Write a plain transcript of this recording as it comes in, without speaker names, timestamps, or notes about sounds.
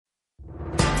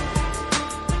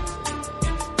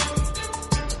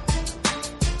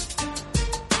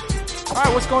All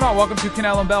right, what's going on? Welcome to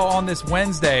Cannell and Bell on this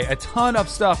Wednesday. A ton of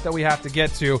stuff that we have to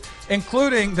get to,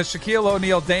 including the Shaquille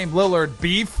O'Neal Dame Lillard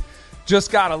beef.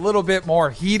 Just got a little bit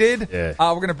more heated. Yeah.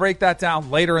 We're going to break that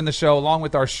down later in the show, along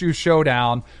with our shoe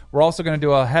showdown. We're also going to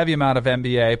do a heavy amount of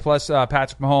NBA, plus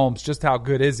Patrick Mahomes, just how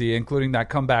good is he, including that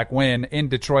comeback win in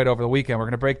Detroit over the weekend. We're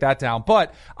going to break that down.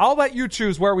 But I'll let you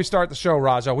choose where we start the show,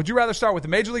 Raja. Would you rather start with the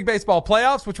Major League Baseball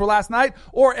playoffs, which were last night,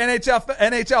 or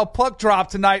NHL puck drop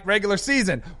tonight, regular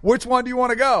season? Which one do you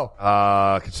want to go?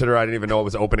 Consider I didn't even know it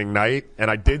was opening night,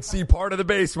 and I did see part of the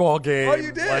baseball game. Oh,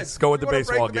 you did? Let's go with the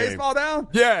baseball break game. The baseball down?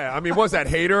 Yeah, I mean, what was that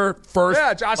Hader first?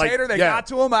 Yeah, Josh Hader. They got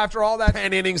to him after all that.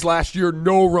 10 innings last year,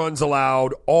 no runs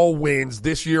allowed, all wins.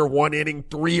 This year, 1 inning,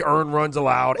 3 earned runs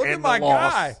allowed, Look and at my the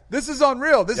loss. guy. This is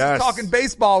unreal. This Yes. is talking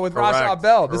baseball with Correct. Raja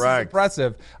Bell. This is Correct.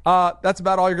 impressive. That's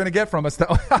about all you're going to get from us,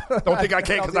 though. Don't think I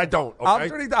can because I don't.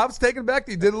 Okay? I was taking back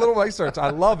to you. Did a little research. I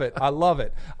love it. I love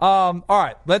it. All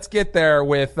right, let's get there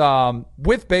with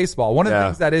baseball. One of the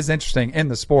things that is interesting in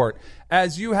the sport,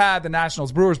 as you had the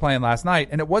Nationals Brewers playing last night,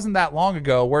 and it wasn't that long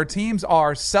ago, where teams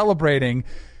are celebrating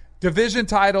division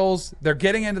titles, they're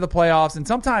getting into the playoffs, and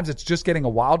sometimes it's just getting a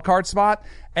wild card spot.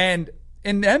 And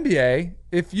in the NBA,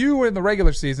 if you were in the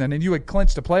regular season and you had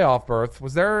clinched a playoff berth,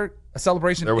 was there a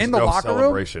celebration There was in the no locker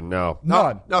celebration, room? no.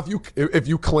 None. Now, if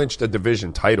you clinched a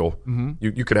division title,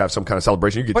 you could have some kind of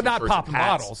celebration. You get But not t-shirts and popping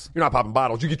hats. bottles. You're not popping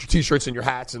bottles. You get your T-shirts and your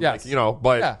hats, and Yes.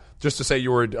 just to say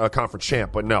you were a conference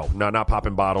champ. But no, not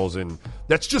popping bottles, and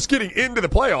that's just getting into the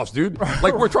playoffs, dude.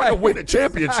 Like we're trying to win a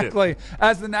championship. Exactly.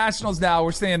 As the Nationals now,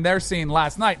 we're seeing they're seeing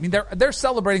last night. I mean, they're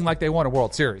celebrating like they won a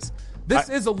World Series. This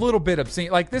is a little bit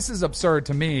obscene. Like, this is absurd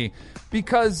to me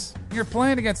because you're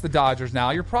playing against the Dodgers now.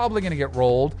 You're probably going to get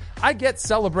rolled. I get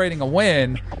celebrating a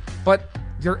win, but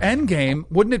your end game,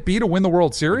 wouldn't it be to win the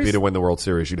World Series? Be to win the World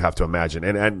Series, you'd have to imagine.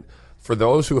 And for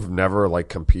those who have never like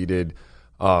competed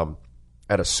at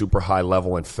a super high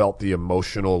level and felt the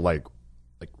emotional like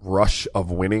rush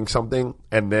of winning something,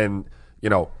 and then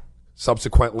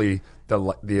subsequently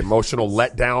the emotional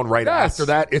letdown right after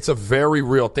that, it's a very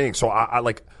real thing. So I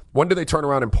like. When do they turn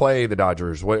around and play the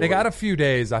Dodgers? They got a few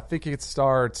days. I think it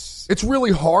starts. It's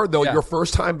really hard, though, Yeah. your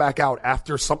first time back out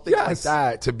after something like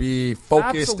that to be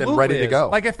focused and ready to go.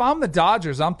 Like, if I'm the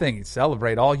Dodgers, I'm thinking,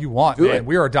 celebrate all you want, Do man. it.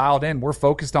 We are dialed in. We're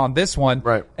focused on this one.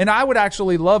 Right. And I would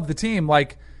actually love the team.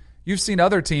 Like, you've seen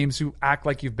other teams who act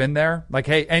like you've been there. Like,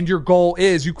 hey, and your goal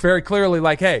is, you very clearly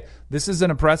like, hey, this is an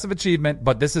impressive achievement,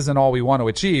 but this isn't all we want to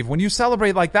achieve. When you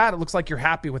celebrate like that, it looks like you're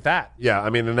happy with that. Yeah,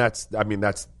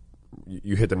 that's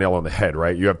you hit the nail on the head,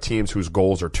 right? You have teams whose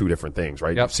goals are two different things,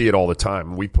 right? Yep. You see it all the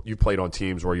time. You played on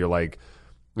teams where you're like,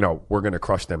 we're going to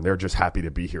crush them. They're just happy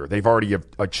to be here. They've already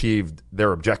achieved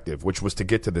their objective, which was to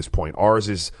get to this point. Ours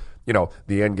is,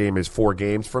 the end game is 4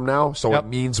 games from now, so it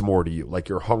means more to you. Like,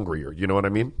 you're hungrier. You know what I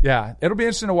mean? Yeah, it'll be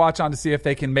interesting to watch on to see if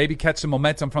they can maybe catch some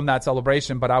momentum from that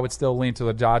celebration, but I would still lean to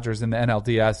the Dodgers in the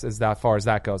NLDS as far as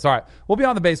that goes. All right, we'll be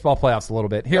on the baseball playoffs a little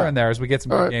bit here and there as we get some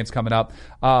more games coming up,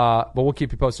 but we'll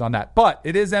keep you posted on that. But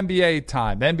it is NBA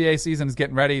time. The NBA season is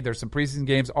getting ready. There's some preseason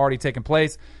games already taking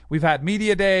place. We've had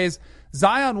media days.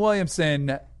 Zion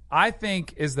Williamson, I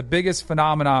think, is the biggest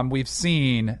phenomenon we've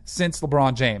seen since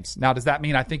LeBron James. Now, does that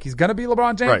mean I think he's going to be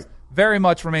LeBron James? Right. Very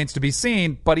much remains to be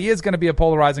seen, but he is going to be a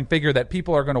polarizing figure that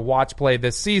people are going to watch play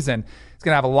this season. He's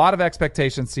going to have a lot of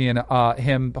expectations seeing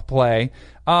him play.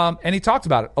 And he talked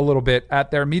about it a little bit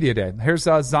at their media day. Here's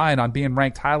Zion on being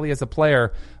ranked highly as a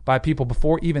player by people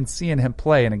before even seeing him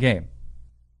play in a game.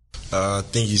 I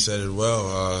think you said it well.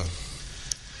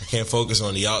 I can't focus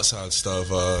on the outside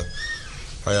stuff.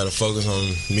 I got to focus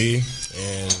on me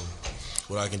and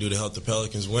what I can do to help the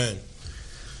Pelicans win.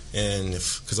 And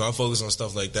because I focus on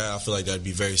stuff like that, I feel like that'd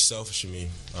be very selfish of me.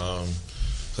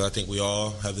 So I think we all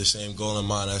have the same goal in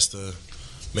mind, as to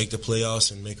make the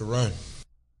playoffs and make a run.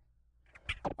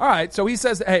 All right, so he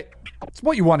says, hey, it's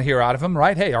what you want to hear out of him,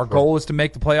 right? Hey, our goal is to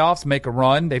make the playoffs, make a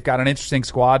run. They've got an interesting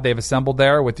squad they've assembled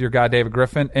there with your guy David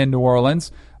Griffin in New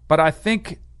Orleans. But I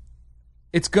think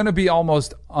it's going to be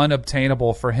almost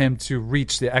unobtainable for him to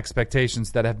reach the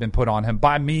expectations that have been put on him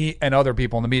by me and other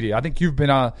people in the media. I think you've been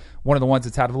one of the ones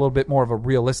that's had a little bit more of a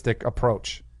realistic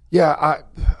approach. Yeah,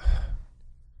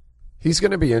 he's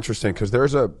going to be interesting because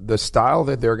there's the style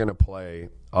that they're going to play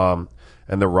and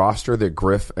the roster that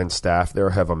Griff and staff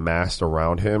there have amassed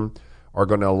around him are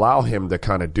going to allow him to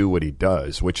kind of do what he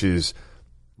does, which is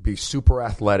be super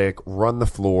athletic, run the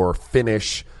floor,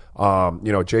 finish.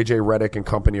 JJ Redick and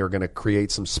company are going to create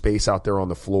some space out there on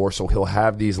the floor, so he'll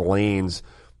have these lanes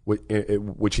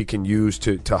which he can use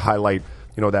to highlight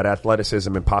that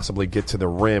athleticism and possibly get to the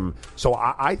rim. So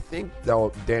I think,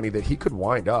 though, Danny, that he could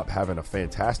wind up having a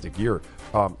fantastic year.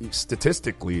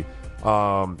 Statistically,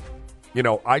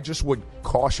 I just would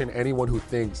caution anyone who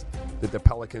thinks that the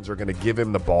Pelicans are going to give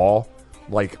him the ball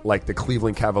like the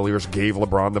Cleveland Cavaliers gave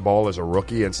LeBron the ball as a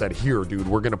rookie and said, here, dude,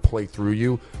 we're going to play through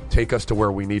you, take us to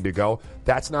where we need to go.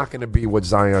 That's not going to be what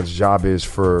Zion's job is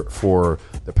for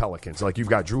the Pelicans. Like, you've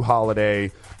got Drew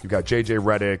Holiday, you've got J.J.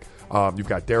 Redick, you've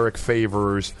got Derek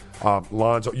Favors,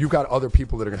 Lonzo. You've got other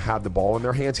people that are going to have the ball in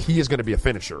their hands. He is going to be a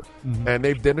finisher. Mm-hmm. And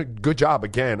they've done a good job,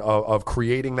 again, of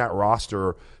creating that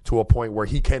roster to a point where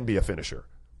he can be a finisher.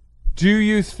 Do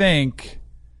you think...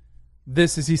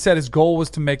 This is, he said his goal was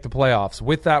to make the playoffs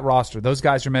with that roster. Those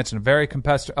guys you mentioned, a very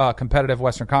competitive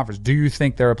Western Conference. Do you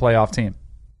think they're a playoff team?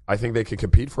 I think they can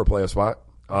compete for a playoff spot.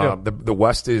 The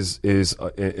West is,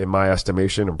 in my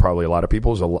estimation, and probably a lot of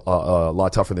people's, a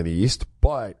lot tougher than the East.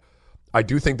 But I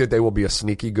do think that they will be a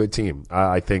sneaky good team.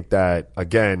 I think that,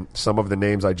 again, some of the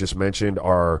names I just mentioned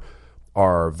are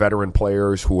veteran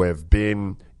players who have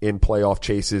been in playoff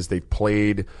chases. They've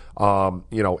played, in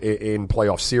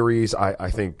playoff series. I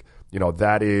think.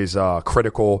 That is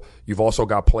critical. You've also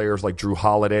got players like Drew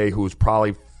Holiday, who's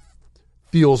probably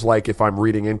feels like, if I'm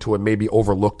reading into it, maybe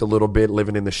overlooked a little bit,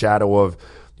 living in the shadow of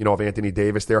Anthony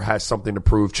Davis. There has something to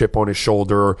prove, chip on his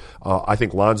shoulder. I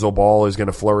think Lonzo Ball is going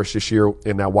to flourish this year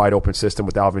in that wide open system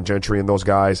with Alvin Gentry and those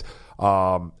guys.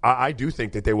 I do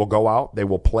think that they will go out. They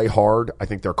will play hard. I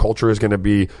think their culture is going to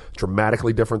be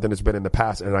dramatically different than it's been in the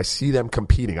past, and I see them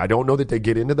competing. I don't know that they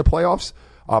get into the playoffs,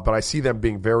 but I see them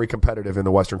being very competitive in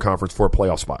the Western Conference for a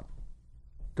playoff spot.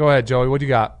 Go ahead, Joey. What do you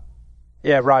got?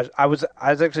 Yeah, Raj, I was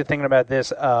actually thinking about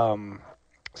this.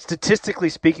 Statistically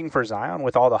speaking, for Zion,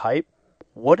 with all the hype,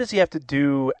 what does he have to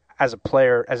do as a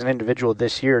player, as an individual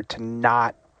this year, to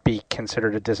not be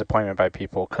considered a disappointment by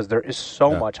people? Because there is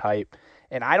so much hype,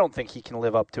 and I don't think he can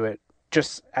live up to it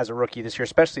just as a rookie this year,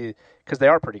 especially because they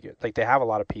are pretty good. Like, they have a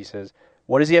lot of pieces.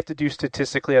 What does he have to do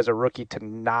statistically as a rookie to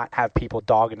not have people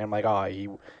dogging him like,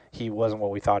 he wasn't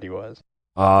what we thought he was?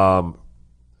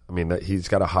 He's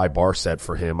got a high bar set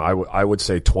for him. I would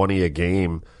say 20 a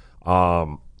game,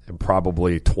 and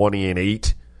probably 20 and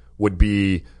 8 would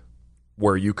be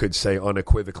where you could say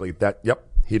unequivocally that, yep,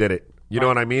 he did it. You know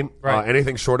what I mean? Right.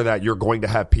 Anything short of that, you're going to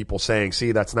have people saying,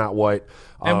 see, that's not what...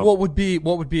 and what would be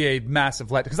a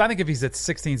massive let? Because I think if he's at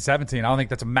 16, 17, I don't think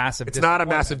that's a massive It's not a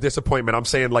massive disappointment. I'm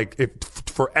saying, like, if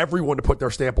for everyone to put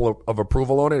their stamp of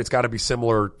approval on it, it's got to be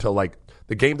similar to, like,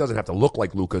 the game doesn't have to look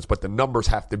like Luka's, but the numbers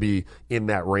have to be in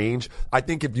that range. I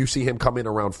think if you see him come in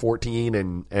around 14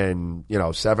 and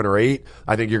 7 or 8,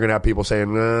 I think you're going to have people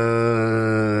saying,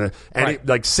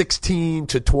 like 16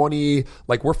 to 20,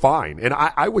 like, we're fine. And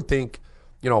I would think,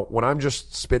 when I'm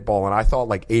just spitballing, I thought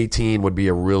like 18 would be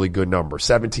a really good number.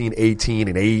 17, 18,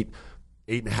 and 8,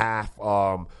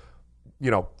 8.5.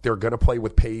 They're going to play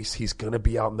with pace. He's going to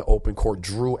be out in the open court.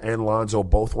 Drew and Lonzo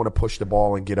both want to push the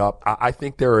ball and get up. I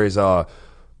think there is a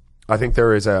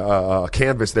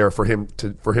canvas there for him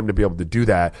to be able to do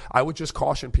that. I would just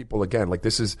caution people again. Like,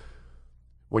 this is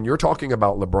when you're talking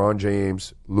about LeBron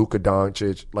James, Luka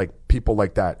Doncic, like people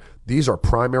like that. These are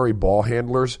primary ball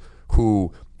handlers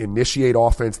who initiate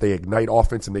offense, they ignite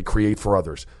offense, and they create for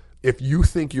others. If you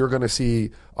think you're going to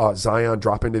see Zion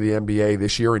drop into the NBA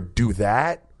this year and do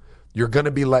that, you're going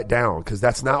to be let down, because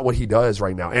that's not what he does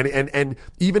right now. And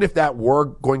even if that were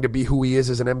going to be who he is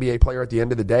as an NBA player at the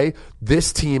end of the day,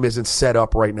 this team isn't set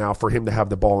up right now for him to have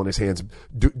the ball in his hands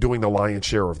doing the lion's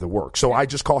share of the work. So I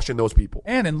just caution those people.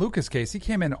 And in Luka's case, he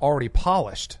came in already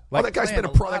polished. Like, that guy's been a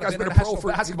pro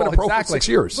for 6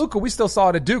 years. Luka, we still saw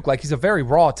it at Duke. Like, he's a very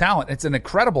raw talent. It's an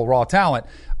incredible raw talent.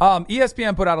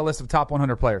 ESPN put out a list of top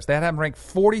 100 players. They had him ranked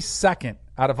 42nd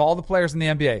out of all the players in the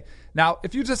NBA. Now,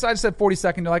 if you just said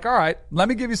 42nd, you're like, all right, let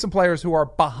me give you some players who are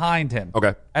behind him.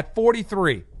 Okay. At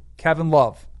 43, Kevin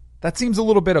Love. That seems a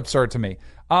little bit absurd to me.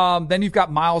 Then you've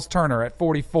got Miles Turner at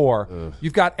 44.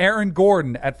 You've got Aaron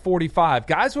Gordon at 45.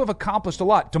 Guys who have accomplished a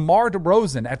lot. DeMar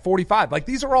DeRozan at 45. Like,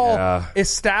 these are all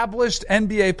established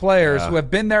NBA players who have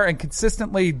been there and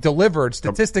consistently delivered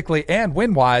statistically and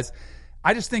win-wise.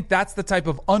 I just think that's the type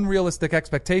of unrealistic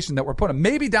expectation that we're putting.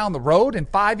 Maybe down the road in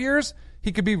 5 years,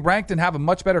 he could be ranked and have a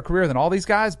much better career than all these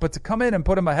guys, but to come in and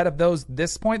put him ahead of those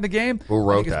this point in the game,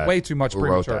 I think is way too much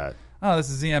premature. Who wrote that? Oh,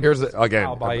 this is EM. Here's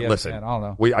again. Listen, I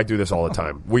don't know. I do this all the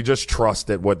time. We just trust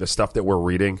that what the stuff that we're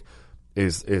reading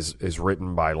is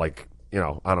written by like I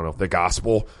don't know, the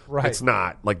gospel. Right. It's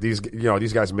not. Like these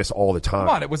guys miss all the time.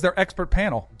 Come on, it was their expert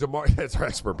panel. That's our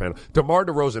expert panel. DeMar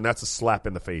DeRozan, that's a slap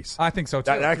in the face. I think so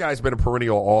too. That guy's been a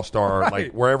perennial all-star. Right.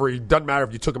 Like wherever, it doesn't matter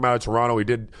if you took him out of Toronto, he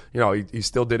did, he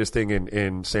still did his thing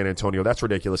in San Antonio. That's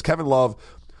ridiculous. Kevin Love,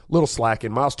 little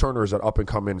slacking. Miles Turner is an up and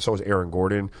coming, so is Aaron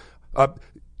Gordon.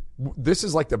 This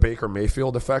is like the Baker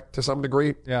Mayfield effect to some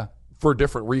degree. Yeah. For a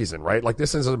different reason, right? Like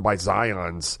this isn't by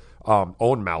Zion's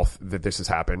own mouth that this has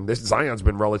happened. Zion's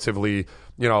been relatively,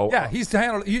 Yeah, he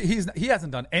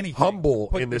hasn't done anything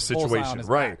humble in this situation,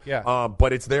 right? Back. Yeah.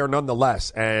 But it's there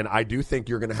nonetheless, and I do think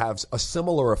you're going to have a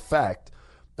similar effect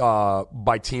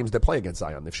by teams that play against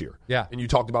Zion this year. Yeah. And you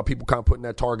talked about people kind of putting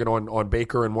that target on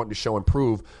Baker and wanting to show and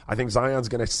prove. I think Zion's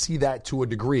going to see that to a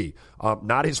degree.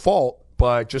 Not his fault.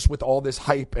 But just with all this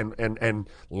hype and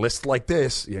lists like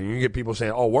this, you get people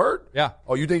saying, "Oh, word, yeah.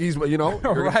 Oh, you think he's, right? That's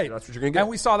what you're gonna get." And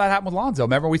we saw that happen with Lonzo.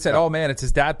 Remember, we said, "Oh man, it's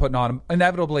his dad putting on him."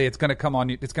 Inevitably, it's going to come on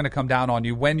you. It's going to come down on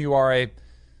you when you are a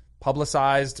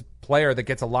publicized player that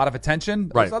gets a lot of attention.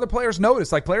 Those Right. other players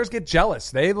notice. Like players get jealous.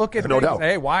 They look at No things, doubt.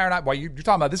 hey, why you're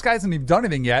talking about this guy hasn't even done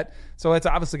anything yet. So it's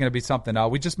obviously going to be something.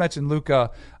 We just mentioned Luka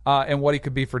and what he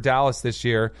could be for Dallas this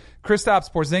year.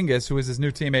 Kristaps Porzingis, who is his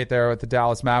new teammate there at the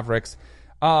Dallas Mavericks,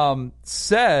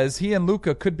 says he and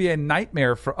Luka could be a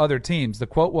nightmare for other teams. The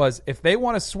quote was, "If they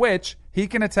want to switch, he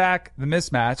can attack the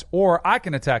mismatch, or I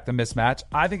can attack the mismatch.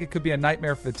 I think it could be a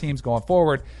nightmare for the teams going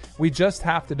forward. We just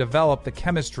have to develop the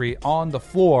chemistry on the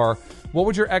floor." What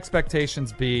would your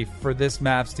expectations be for this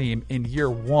Mavs team in year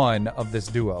one of this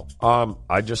duo?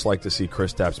 I'd just like to see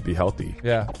Kristaps be healthy.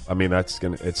 Yeah. I mean,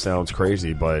 it sounds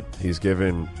crazy, but he's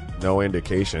given no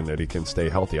indication that he can stay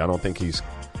healthy. I don't think he's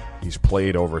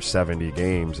played over 70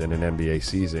 games in an NBA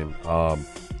season.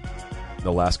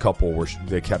 The last couple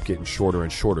they kept getting shorter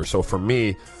and shorter. So for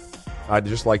me, I'd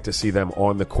just like to see them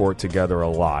on the court together a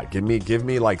lot. Give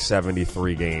me like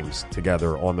 73 games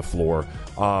together on the floor.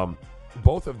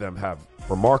 Both of them have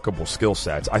remarkable skill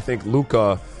sets. I think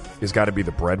Luka has got to be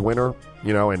the breadwinner,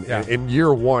 and in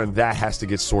year one that has to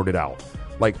get sorted out.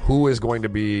 Like, who is going to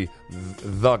be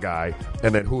the guy,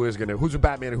 and then who's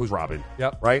Batman and who's Robin?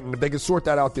 Yep. Right? And if they can sort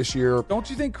that out this year, Don't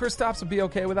you think Kristaps would be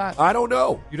okay with that? I don't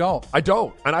know. You don't? I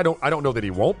don't, and I don't know that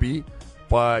he won't be.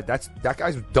 But that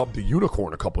guy's dubbed the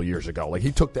unicorn a couple years ago. Like,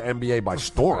 he took the NBA by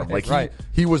storm. Right.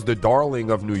 He was the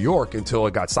darling of New York until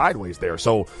it got sideways there.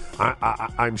 So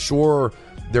I'm sure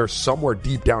there's somewhere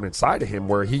deep down inside of him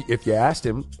where if you asked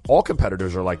him, all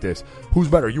competitors are like this: who's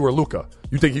better, you or Luka?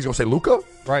 You think he's gonna say Luka?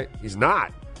 Right. He's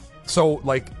not. So,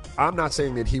 I'm not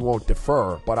saying that he won't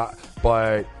defer, but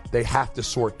they have to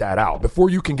sort that out before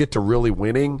you can get to really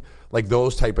winning. Like,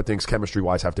 those type of things,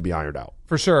 chemistry-wise, have to be ironed out.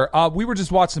 For sure. We were just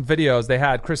watching some videos. They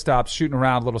had Kristaps shooting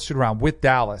around, a little shoot-around with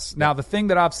Dallas. Now, the thing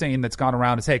that I've seen that's gone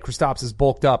around is, hey, Kristaps is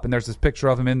bulked up, and there's this picture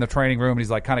of him in the training room, and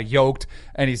he's, kind of yoked,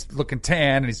 and he's looking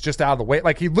tan, and he's just out of the way.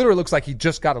 Like, he literally looks like he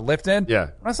just got a lift in. Yeah.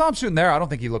 When I saw him shooting there, I don't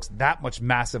think he looks that much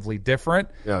massively different.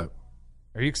 Yeah.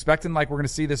 Are you expecting, we're going to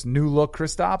see this new look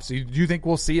Kristaps? Do you think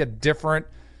we'll see a different...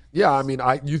 Yeah, I mean,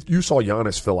 you saw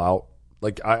Giannis fill out.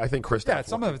 I think Kristaps. Yeah,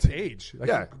 some of it's age.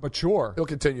 Mature. He'll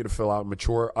continue to fill out and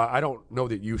mature. I don't know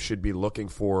that you should be looking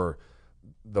for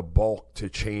the bulk to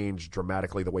change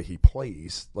dramatically the way he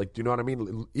plays. Do you know what I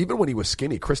mean? Even when he was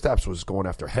skinny, Kristaps was going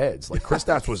after heads.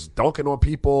 Kristaps was dunking on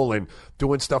people and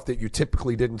doing stuff that you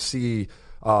typically didn't see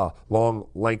long,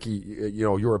 lanky,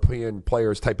 European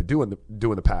players type of do in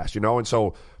the past. And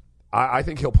so I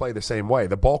think he'll play the same way.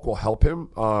 The bulk will help him,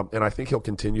 and I think he'll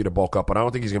continue to bulk up. But I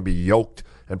don't think he's going to be yoked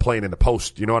and playing in the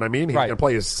post. You know what I mean? He's going to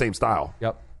play his same style.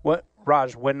 Yep. What,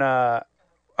 Raj? When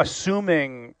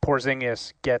assuming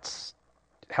Porzingis gets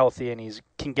healthy and he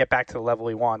can get back to the level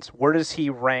he wants, where does he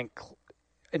rank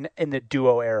in the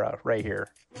duo era right here?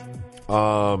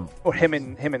 Or him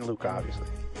and Luka, obviously.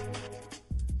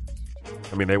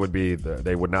 I mean, they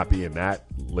would not be in that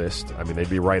list. I mean, they'd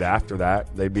be right after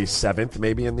that. They'd be 7th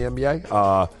maybe in the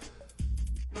NBA.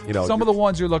 Some of the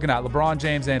ones you're looking at: LeBron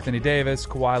James, Anthony Davis,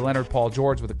 Kawhi Leonard, Paul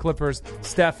George with the Clippers,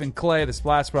 Steph and Klay, the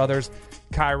Splash Brothers,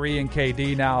 Kyrie and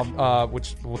KD now,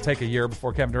 which will take a year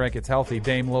before Kevin Durant gets healthy,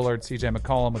 Dame Lillard, CJ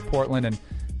McCollum with Portland, and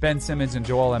Ben Simmons and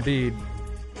Joel Embiid.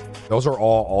 Those are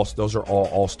all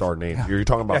all-star names. Yeah. You're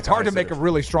talking about. It's hard to make a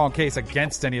really strong case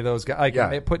against any of those guys.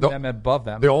 Putting them above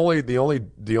them. The only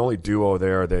duo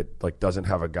there that doesn't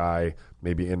have a guy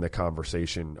maybe in the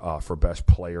conversation for best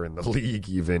player in the league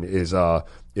even is the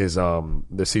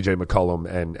CJ McCollum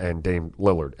and Dame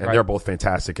Lillard, and they're both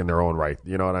fantastic in their own right.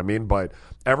 You know what I mean? But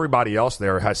everybody else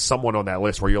there has someone on that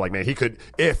list where you're like, man, he could,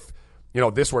 if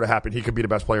this were to happen, he could be the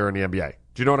best player in the NBA.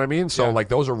 Do you know what I mean? So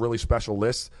those are really special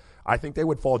lists. I think they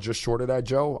would fall just short of that,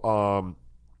 Joe.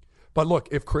 But look,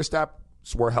 if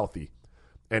Kristaps were healthy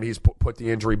and he's put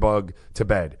the injury bug to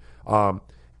bed, and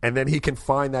then he can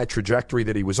find that trajectory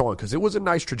that he was on, because it was a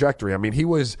nice trajectory. I mean, he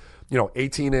was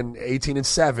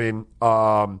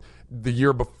 18-7 the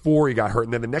year before he got hurt,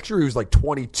 and then the next year he was like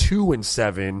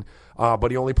 22-7,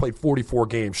 but he only played 44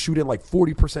 games, shooting like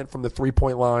 40% from the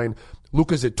 3-point line.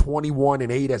 Luka's at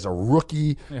 21-8 as a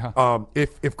rookie. Yeah.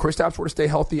 If Kristaps were to stay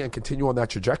healthy and continue on that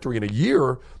trajectory in a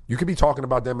year, you could be talking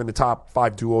about them in the top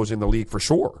 5 duos in the league for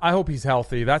sure. I hope he's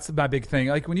healthy. That's my big thing.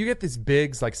 Like when you get these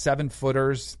bigs, like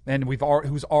 7-footers, and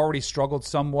who's already struggled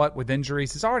somewhat with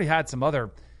injuries. He's already had some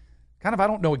other kind of, I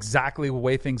don't know exactly the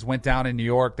way things went down in New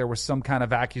York. There were some kind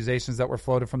of accusations that were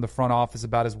floated from the front office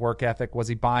about his work ethic. Was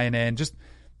he buying in? Just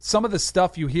some of the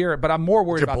stuff you hear, but I'm more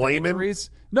worried about the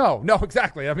injuries. No,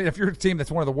 exactly. I mean, if you're a team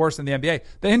that's one of the worst in the NBA,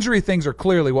 the injury things are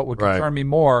clearly what would concern me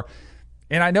more.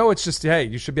 And I know it's just, hey,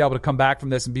 you should be able to come back from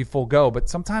this and be full go. But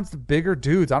sometimes the bigger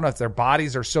dudes, I don't know if their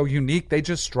bodies are so unique, they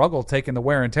just struggle taking the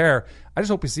wear and tear. I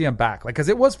just hope we see him back. Because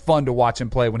it was fun to watch him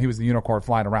play when he was the unicorn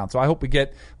flying around. So I hope we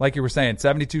get, like you were saying,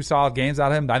 72 solid games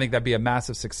out of him. I think that'd be a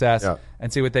massive success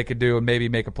and see what they could do and maybe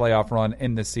make a playoff run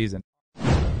in this season.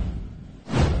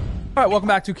 All right, welcome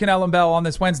back to Kanell and Bell on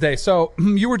this Wednesday. So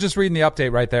you were just reading the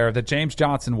update right there that James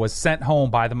Johnson was sent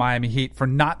home by the Miami Heat for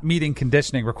not meeting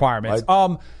conditioning requirements.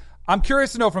 I'm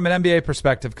curious to know from an NBA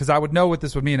perspective, because I would know what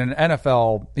this would mean in an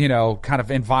NFL, kind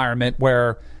of environment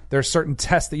where there's certain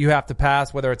tests that you have to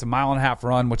pass, whether it's a 1.5-mile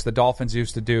run, which the Dolphins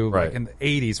used to do like in the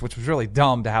 80s, which was really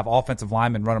dumb to have offensive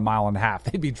linemen run 1.5 miles.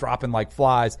 They'd be dropping like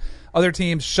flies. Other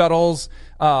teams, shuttles,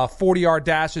 40-yard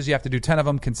dashes. You have to do 10 of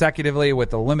them consecutively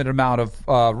with a limited amount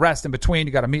of rest in between.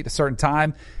 You got to meet at a certain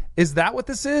time. Is that what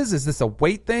this is? Is this a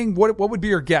weight thing? What would be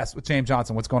your guess with James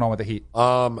Johnson? What's going on with the Heat?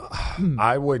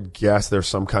 I would guess there's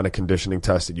some kind of conditioning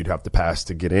test that you'd have to pass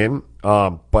to get in.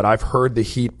 But I've heard the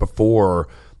Heat before,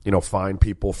 fine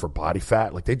people for body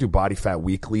fat. Like they do body fat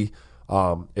weekly.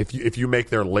 If you make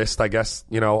their list, I guess,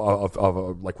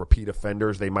 of like repeat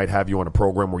offenders, they might have you on a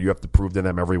program where you have to prove to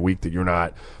them every week that you're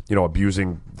not,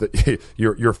 abusing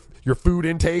your food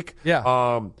intake.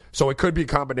 Yeah. So it could be a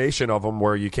combination of them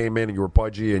where you came in and you were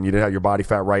pudgy and you didn't have your body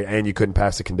fat right and you couldn't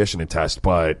pass the conditioning test.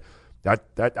 But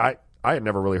I had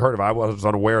never really heard of it. I was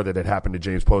unaware that it happened to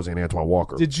James Posey and Antoine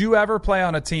Walker. Did you ever play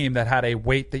on a team that had a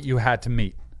weight that you had to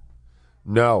meet?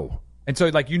 No. And so,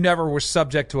 like, you never were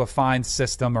subject to a fine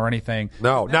system or anything.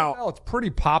 No. Now it's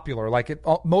pretty popular. Like,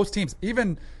 most teams,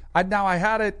 even I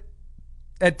had it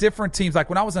at different teams. Like,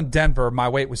 when I was in Denver, my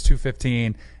weight was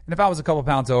 215. And if I was a couple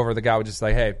pounds over, the guy would just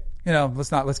say, hey,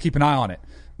 let's keep an eye on it.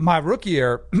 My rookie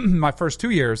year, my first 2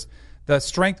 years, the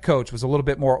strength coach was a little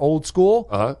bit more old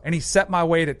school. And he set my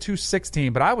weight at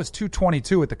 216, but I was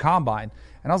 222 at the combine.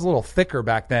 And I was a little thicker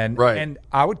back then. Right. And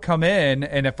I would come in,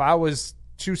 and if I was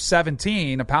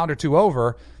 217, a pound or two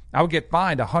over, I would get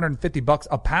fined $150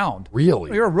 a pound.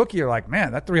 Really? You're a rookie. You're like,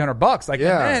 man, that $300. Like, and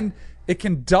then it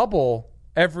can double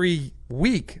every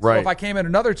week. Right. So if I came in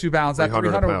another 2 pounds, that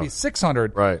 300 would be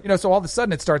 600. Right. So all of a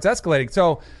sudden it starts escalating.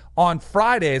 So on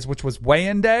Fridays, which was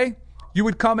weigh-in day, you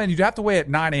would come in, you'd have to weigh at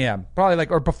 9 a.m., probably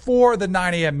or before the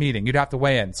 9 a.m. meeting, you'd have to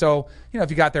weigh in. So, if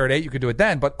you got there at 8, you could do it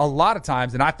then. But a lot of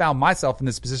times, and I found myself in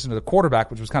this position of the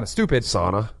quarterback, which was kind of stupid.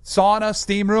 Sauna,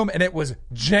 steam room, and it was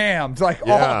jammed. Like,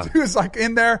 all dudes like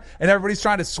in there, and everybody's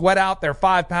trying to sweat out their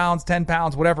 5 pounds, 10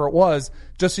 pounds, whatever it was,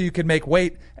 just so you could make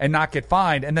weight and not get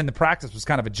fined. And then the practice was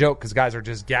kind of a joke because guys are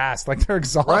just gassed. Like, they're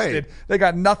exhausted. Right. They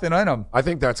got nothing in them. I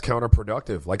think that's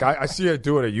counterproductive. Like, I see it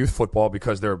do it at youth football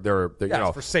because they're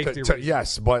for safety reasons.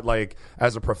 Yes, but like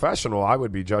as a professional, I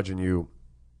would be judging you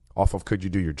off of could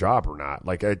you do your job or not.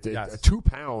 Like 2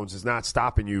 pounds is not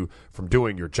stopping you from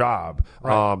doing your job.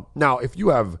 Right. Now, if you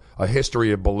have a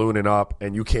history of ballooning up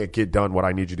and you can't get done what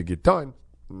I need you to get done,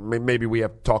 maybe we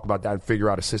have to talk about that and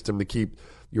figure out a system to keep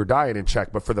your diet in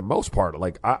check. But for the most part,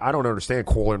 like I don't understand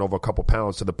cooling over a couple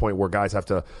pounds to the point where guys have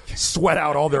to sweat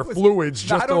out all their fluids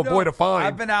just to avoid a fine.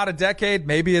 I've been out a decade.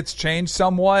 Maybe it's changed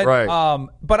somewhat. Right.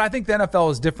 But I think the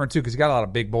NFL is different too because you got a lot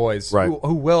of big boys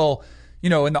who will,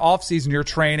 in the off season you're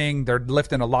training, they're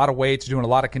lifting a lot of weights, doing a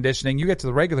lot of conditioning. You get to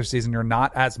the regular season, you're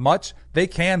not as much. They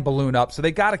can balloon up, so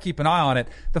they got to keep an eye on it.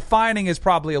 The fining is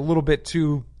probably a little bit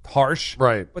too harsh,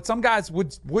 right? But some guys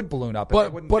would balloon up, and they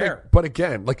wouldn't care. But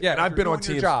again, like, and I've been on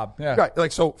teams. Job. Yeah. Right,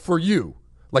 like, so for you,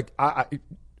 like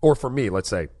or for me, let's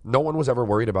say, no one was ever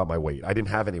worried about my weight. I didn't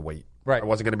have any weight. Right. I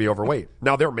wasn't going to be overweight.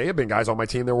 Now there may have been guys on my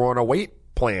team that were on a weight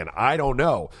plan. I don't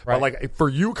know. Right. But like for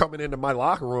you coming into my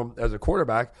locker room as a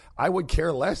quarterback, I would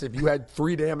care less if you had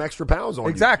 3 damn extra pounds on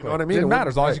exactly. You. You know what I mean? It doesn't matter.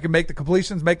 As long as you can make the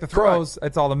completions, make the throws,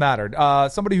 It's all that mattered.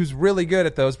 Somebody who's really good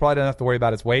at those, probably doesn't have to worry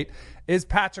about his weight, is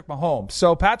Patrick Mahomes.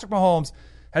 So Patrick Mahomes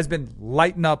has been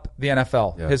lighting up the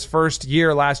NFL. Yeah. His first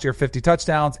year last year, 50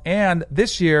 touchdowns, and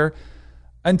this year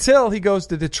until he goes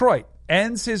to Detroit,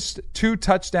 ends his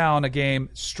 2-touchdown-a-game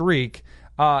streak.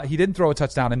 He didn't throw a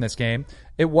touchdown in this game.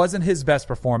 It wasn't his best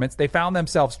performance. They found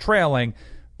themselves trailing,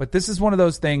 but this is one of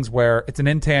those things where it's an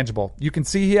intangible. You can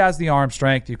see he has the arm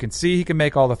strength. You can see he can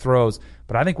make all the throws,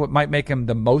 but I think what might make him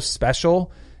the most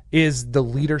special is the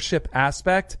leadership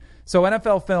aspect. So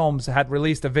NFL Films had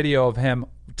released a video of him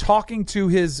talking to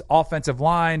his offensive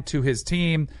line, to his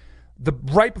team,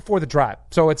 right before the drive.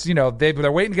 So it's,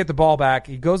 they're waiting to get the ball back.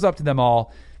 He goes up to them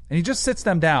all, and he just sits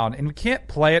them down. And we can't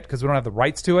play it because we don't have the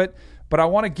rights to it, but I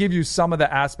want to give you some of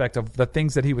the aspect of the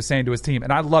things that he was saying to his team.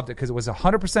 And I loved it because it was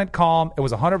 100% calm. It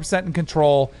was 100% in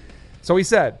control. So he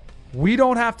said, we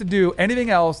don't have to do anything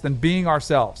else than being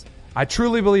ourselves. I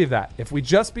truly believe that. If we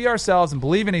just be ourselves and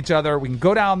believe in each other, we can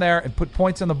go down there and put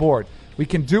points on the board. We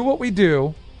can do what we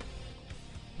do.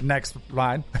 Next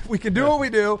line. We can do what we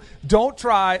do. Don't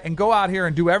try and go out here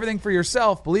and do everything for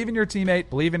yourself. Believe in your teammate.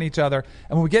 Believe in each other.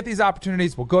 And when we get these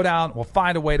opportunities, we'll go down. We'll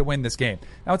find a way to win this game.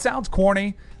 Now, it sounds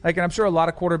corny. And I'm sure a lot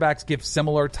of quarterbacks give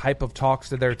similar type of talks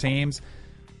to their teams.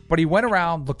 But he went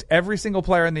around, looked every single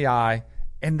player in the eye,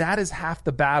 and that is half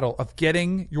the battle of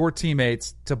getting your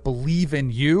teammates to believe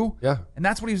in you. Yeah. And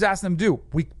that's what he was asking them to do.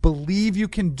 We believe you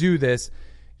can do this.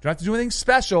 You don't have to do anything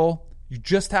special. You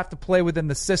just have to play within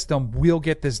the system. We'll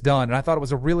get this done. And I thought it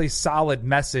was a really solid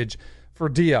message for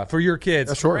Dia, for your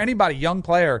kids, sure. for anybody, young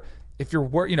player. If you're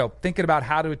thinking about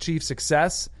how to achieve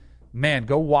success, man,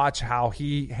 go watch how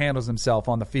he handles himself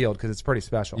on the field because it's pretty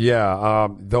special. Yeah,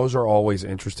 those are always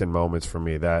interesting moments for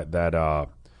me. That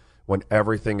when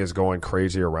everything is going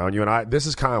crazy around you, and this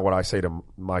is kind of what I say to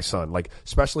my son, like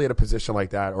especially at a position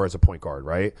like that or as a point guard,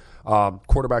 right?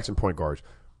 Quarterbacks and point guards.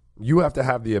 You have to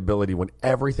have the ability when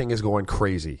everything is going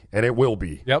crazy, and it will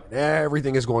be. Yep.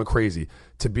 Everything is going crazy,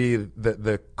 to be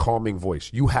the calming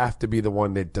voice. You have to be the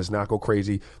one that does not go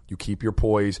crazy. You keep your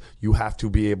poise. You have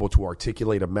to be able to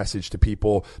articulate a message to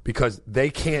people because they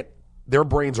can't, their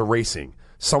brains are racing.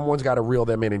 Someone's got to reel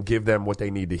them in and give them what they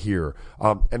need to hear.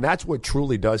 And that's what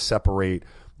truly does separate,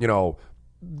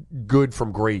 good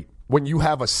from great. When you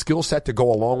have a skill set to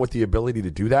go along with the ability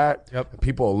to do that,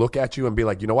 people will look at you and be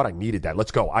like, you know what, I needed that.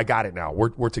 Let's go. I got it now.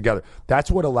 We're together. That's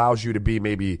what allows you to be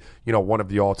maybe, one of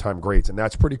the all-time greats. And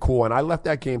that's pretty cool. And I left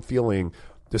that game feeling,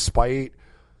 despite,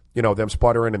 them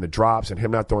sputtering and the drops and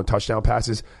him not throwing touchdown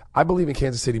passes, I believe in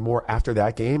Kansas City more after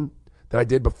that game than I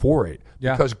did before it.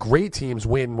 Yeah. Because great teams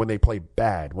win when they play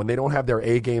bad, when they don't have their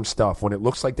A-game stuff, when it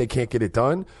looks like they can't get it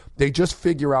done. They just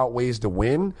figure out ways to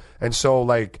win. And so,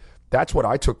 that's what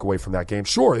I took away from that game.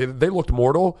 Sure, they looked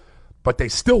mortal, but they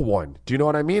still won. Do you know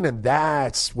what I mean? And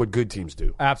that's what good teams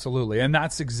do. Absolutely. And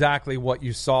that's exactly what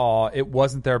you saw. It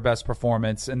wasn't their best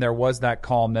performance, and there was that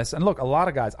calmness. And look, a lot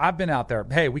of guys, I've been out there,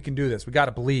 hey, we can do this. We got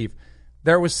to believe.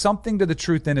 There was something to the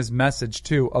truth in his message,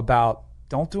 too, about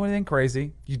don't do anything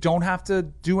crazy. You don't have to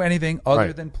do anything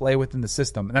other than play within the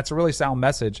system. And that's a really sound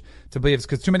message to believe,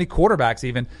 because too many quarterbacks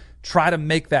even try to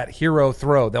make that hero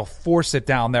throw. They'll force it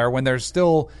down there when there's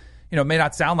still – it may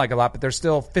not sound like a lot, but there's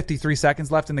still 53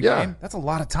 seconds left in the game. That's a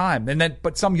lot of time.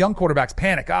 But some young quarterbacks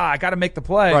panic. I got to make the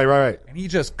play. Right. And he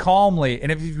just calmly,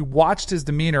 and if you watched his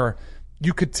demeanor,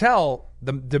 you could tell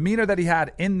the demeanor that he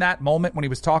had in that moment when he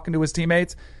was talking to his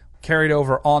teammates carried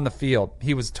over on the field.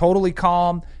 He was totally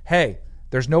calm. Hey,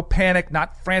 there's no panic,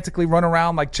 not frantically run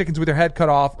around like chickens with their head cut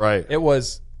off. Right. It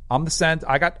was, I'm the send.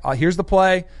 I got, here's the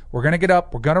play. We're going to get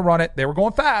up. We're going to run it. They were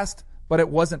going fast, but it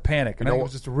wasn't panic. And I think it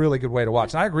was just a really good way to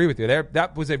watch. And I agree with you.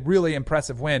 That was a really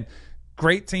impressive win.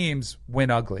 Great teams win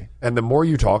ugly. And the more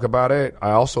you talk about it,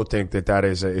 I also think that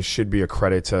it should be a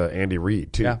credit to Andy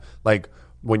Reid, too. Yeah.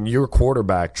 When your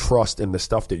quarterback trusts in the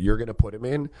stuff that you're going to put him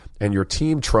in, and your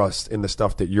team trusts in the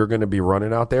stuff that you're going to be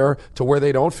running out there, to where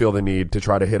they don't feel the need to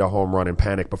try to hit a home run and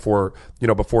panic before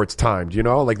it's timed.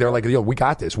 They're like, we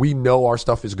got this. We know our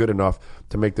stuff is good enough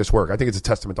to make this work. I think it's a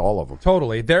testament to all of them.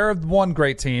 Totally. They're one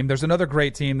great team. There's another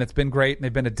great team that's been great, and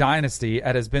they've been a dynasty.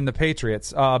 It has been the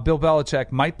Patriots. Bill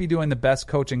Belichick might be doing the best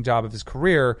coaching job of his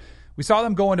career. We saw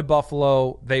them go into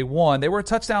Buffalo. They won. They were a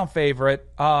touchdown favorite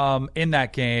in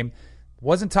that game.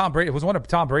 Wasn't Tom Brady? It was one of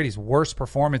Tom Brady's worst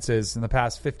performances in the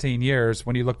past 15 years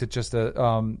when you looked at just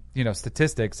the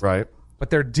statistics. Right.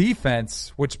 But their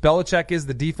defense, which Belichick is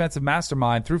the defensive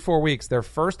mastermind, through 4 weeks, they're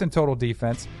first in total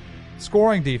defense,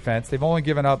 scoring defense. They've only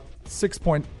given up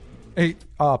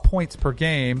 6.8 points per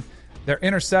game. Their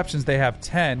interceptions, they have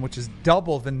 10, which is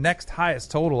double the next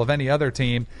highest total of any other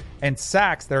team. And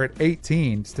sacks, they're at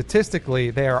 18.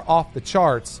 Statistically, they are off the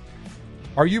charts.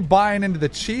 Are you buying into the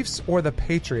Chiefs or the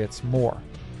Patriots more?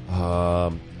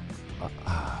 I'm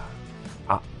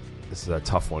This is a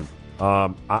tough one.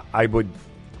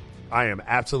 I am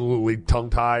absolutely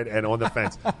tongue-tied and on the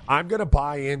fence. I'm going to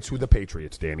buy into the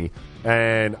Patriots, Danny.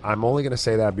 And I'm only going to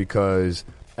say that because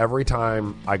every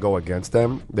time I go against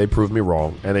them, they prove me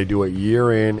wrong. And they do it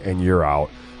year in and year out.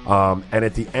 And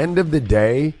at the end of the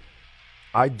day,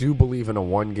 I do believe in a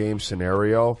one-game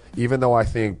scenario, even though I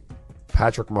think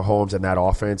Patrick Mahomes and that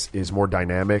offense is more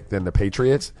dynamic than the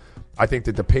Patriots. I think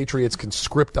that the Patriots can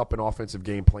script up an offensive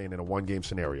game plan in a one-game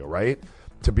scenario, right?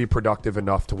 To be productive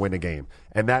enough to win a game.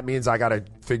 And that means I got to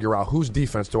figure out whose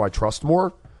defense do I trust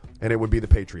more, and it would be the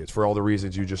Patriots for all the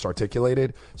reasons you just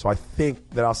articulated. So I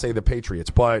think that I'll say the Patriots.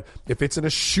 But if it's in a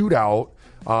shootout,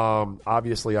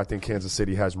 obviously I think Kansas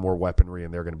City has more weaponry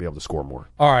and they're going to be able to score more.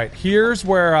 All right, here's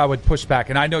where I would push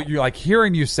back. And I know you like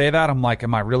hearing you say that. I'm like,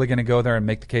 am I really going to go there and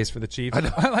make the case for the Chiefs?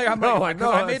 I know.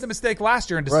 I made the mistake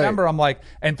last year in December. Right. I'm like,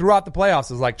 and throughout the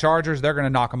playoffs, it's like Chargers, they're going to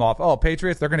knock them off. Oh,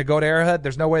 Patriots, they're going to go to Arrowhead.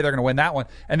 There's no way they're going to win that one.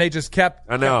 And they just kept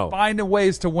finding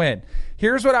ways to win.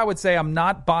 Here's what I would say I'm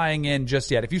not buying in just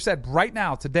yet. If you said right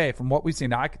now, today, from what we've seen,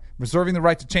 now I'm reserving the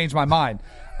right to change my mind.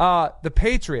 The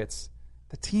Patriots,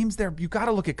 the teams there, you got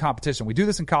to look at competition. We do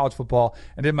this in college football,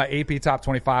 and did my AP top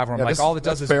 25 where I'm like, all it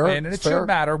does is win, and it shouldn't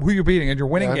matter who you're beating, and you're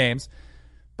winning games.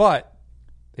 But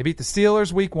they beat the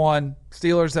Steelers week 1.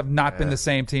 Steelers have not been the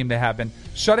same team they have been.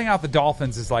 Shutting out the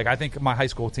Dolphins is like, I think my high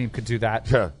school team could do that.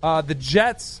 Yeah. The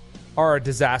Jets are a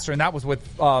disaster, and that was with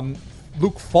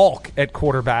Luke Falk at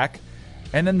quarterback.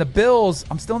 And then the Bills,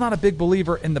 I'm still not a big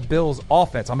believer in the Bills'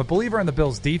 offense. I'm a believer in the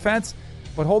Bills' defense.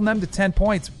 But holding them to 10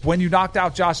 points when you knocked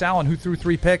out Josh Allen, who threw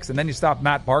 3 picks, and then you stopped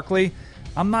Matt Barkley,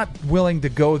 I'm not willing to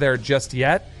go there just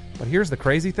yet. But here's the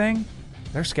crazy thing.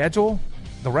 Their schedule,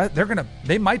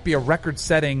 they might be a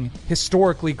record-setting,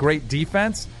 historically great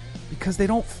defense because they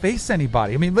don't face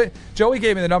anybody. I mean, Joey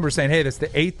gave me the number saying, hey, that's the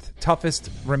 8th toughest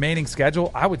remaining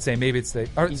schedule. I would say maybe it's the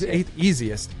 8th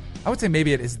easiest. I would say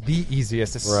maybe it is the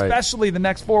easiest, especially the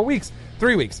next 3 weeks.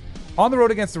 On the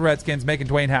road against the Redskins, making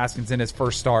Dwayne Haskins in his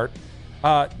first start.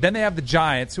 Then they have the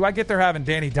Giants, who I get they're having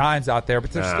Danny Dimes out there,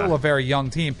 but they're still a very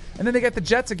young team. And then they get the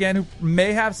Jets again, who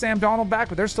may have Sam Darnold back,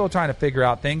 but they're still trying to figure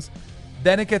out things.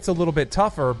 Then it gets a little bit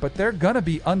tougher, but they're going to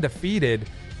be undefeated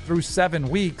through 7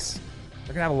 weeks.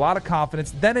 They're going to have a lot of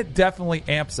confidence. Then it definitely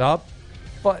amps up.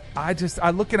 But I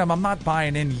look at them, I'm not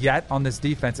buying in yet on this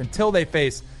defense until they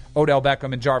face Odell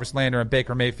Beckham and Jarvis Landry and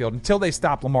Baker Mayfield, until they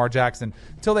stop Lamar Jackson,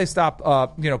 until they stop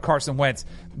Carson Wentz,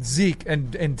 Zeke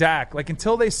and Dak,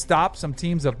 until they stop some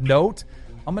teams of note,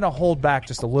 I'm going to hold back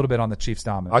just a little bit on the Chiefs'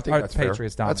 dominance. I think that's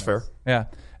Patriots' fair. dominance. That's fair. Yeah.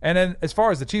 And then as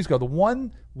far as the Chiefs go, the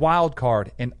one wild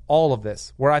card in all of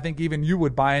this, where I think even you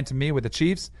would buy into me with the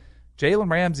Chiefs, Jalen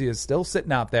Ramsey is still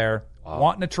sitting out there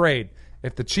wanting to trade.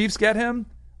 If the Chiefs get him,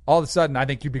 all of a sudden, I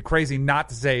think you'd be crazy not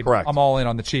to say I'm all in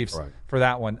on the Chiefs for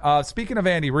that one. Speaking of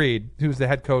Andy Reid, who's the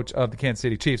head coach of the Kansas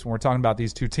City Chiefs, when we're talking about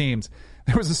these two teams,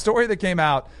 there was a story that came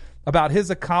out about his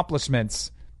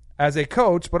accomplishments as a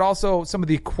coach, but also some of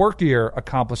the quirkier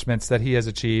accomplishments that he has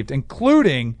achieved,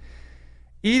 including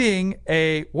eating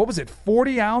a,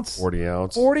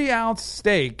 40-ounce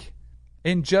steak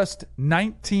in just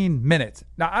 19 minutes.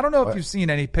 Now, I don't know if you've seen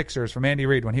any pictures from Andy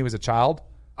Reid when he was a child.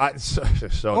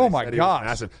 Oh my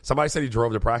gosh! Somebody said he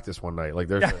drove to practice one night.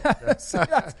 As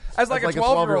like a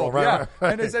 12-year-old, right?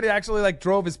 And they said he actually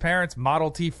drove his parents'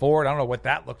 Model T Ford. I don't know what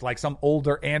that looked like, some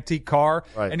older antique car.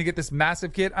 Right. And you get this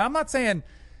massive kid. I'm not saying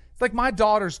it's like my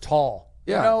daughter's tall.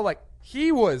 Yeah.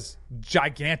 He was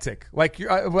gigantic. I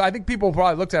think people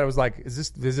probably looked at it was like, is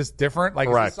this different? Is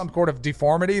this some sort of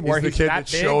deformity? He's the kid that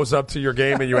shows up to your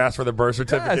game and you ask for the birth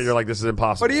certificate. Yes. You're like, this is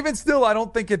impossible. But even still, I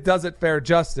don't think it does it fair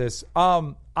justice.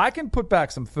 I can put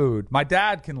back some food. My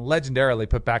dad can legendarily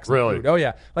put back some food. Oh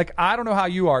yeah. I don't know how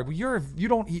you are. You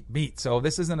don't eat meat, so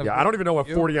this isn't a. I don't even know what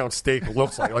 40-ounce steak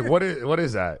looks like. What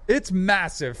is that? It's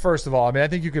massive. First of all, I mean, I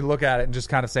think you could look at it and just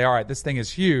kind of say, all right, this thing is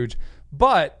huge,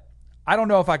 but I don't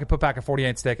know if I could put back a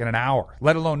 40-ounce steak in an hour,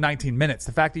 let alone 19 minutes.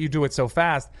 The fact that you do it so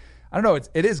fast, I don't know.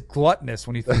 It is gluttonous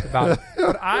when you think about it.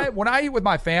 But when I eat with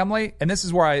my family, and this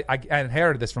is where I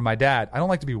inherited this from my dad, I don't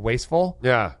like to be wasteful.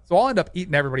 Yeah. So I'll end up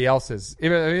eating everybody else's.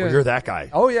 You're that guy.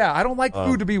 Oh, yeah. I don't like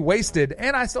food to be wasted.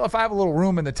 And if I have a little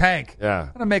room in the tank, I'm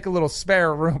going to make a little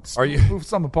spare room. Move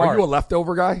some apart. Are you a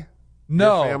leftover guy?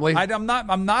 No. Your family?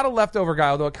 I'm not a leftover guy,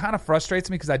 although it kind of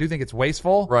frustrates me because I do think it's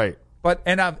wasteful. Right. But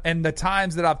and the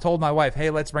times that I've told my wife,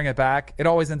 hey, let's bring it back, it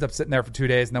always ends up sitting there for 2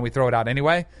 days and then we throw it out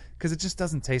anyway because it just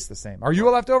doesn't taste the same. Are you a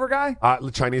leftover guy?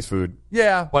 Chinese food.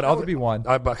 Yeah, but that would be one.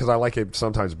 Because I like it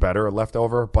sometimes better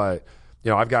leftover. But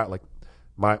I've got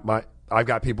I've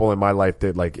got people in my life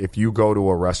that if you go to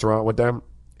a restaurant with them,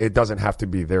 it doesn't have to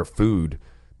be their food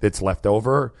that's left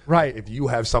over. Right. If you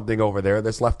have something over there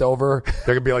that's left over,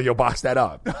 they're gonna be like, "Yo, box that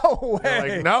up." No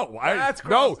way. Like,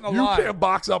 no, you can't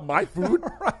box up my food.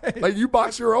 Right. Like you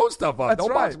box your own stuff up.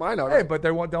 Don't box mine up. Hey, but they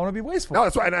don't want to be wasteful. No,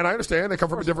 that's right, and I understand they come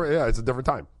from a different. Yeah, it's a different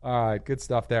time. All right, good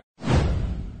stuff there.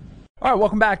 All right,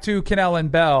 welcome back to Cannell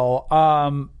and Bell.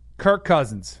 Kirk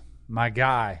Cousins, my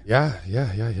guy. Yeah.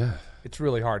 It's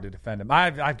really hard to defend him.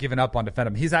 I've given up on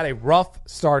defending him. He's had a rough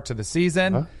start to the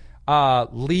season.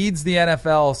 Leads the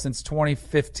NFL since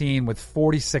 2015 with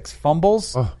 46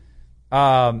 fumbles.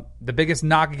 The biggest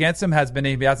knock against him has been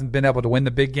he hasn't been able to win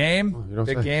the big game.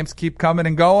 Big games keep coming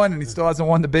and going, and he still hasn't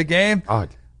won the big game.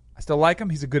 Odd. I still like him.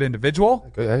 He's a good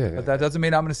individual. Yeah. But that doesn't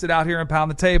mean I'm going to sit out here and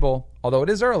pound the table, although it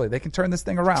is early. They can turn this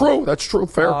thing around. True. That's true.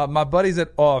 Fair. My buddies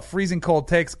at Freezing Cold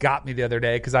Takes got me the other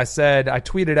day because I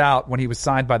tweeted out when he was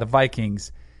signed by the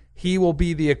Vikings, he will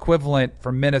be the equivalent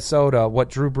for Minnesota,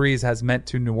 what Drew Brees has meant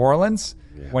to New Orleans.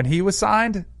 Yeah. When he was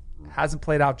signed, hasn't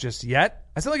played out just yet.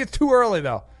 I still think it's too early,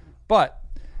 though. But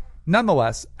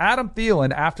nonetheless, Adam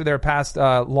Thielen, after their past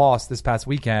loss this past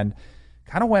weekend,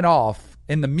 kind of went off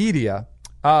in the media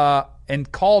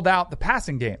and called out the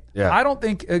passing game. Yeah. I don't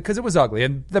think, because it was ugly,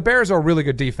 and the Bears are a really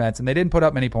good defense, and they didn't put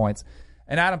up many points.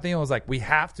 And Adam Thielen was like, we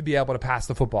have to be able to pass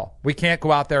the football. We can't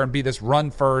go out there and be this run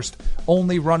first,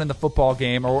 only run in the football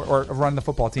game or run the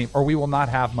football team, or we will not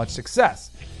have much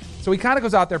success. So he kind of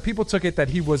goes out there. People took it that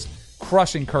he was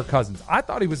crushing Kirk Cousins. I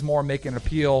thought he was more making an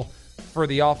appeal for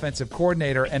the offensive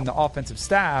coordinator and the offensive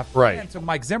staff. Right. And to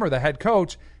Mike Zimmer, the head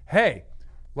coach, hey,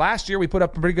 last year we put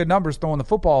up pretty good numbers throwing the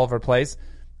football all over the place.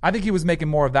 I think he was making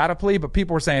more of that a plea, but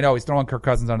people were saying, oh, he's throwing Kirk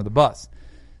Cousins under the bus.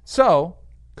 So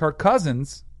Kirk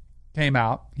Cousins came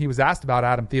out. He was asked about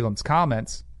Adam Thielen's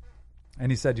comments,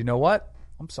 and he said, you know what?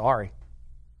 I'm sorry.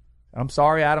 I'm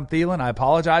sorry, Adam Thielen. I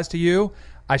apologize to you.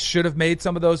 I should have made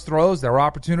some of those throws. There were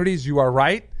opportunities. You are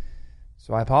right.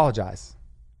 So I apologize.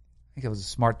 I think it was a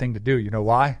smart thing to do. You know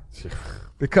why?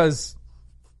 Because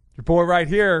your boy right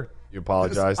here. You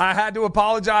apologized? I had to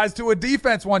apologize to a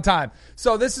defense one time.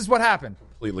 So this is what happened.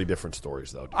 Completely different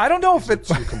stories, though. I don't know if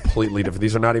it's completely different.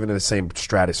 These are not even in the same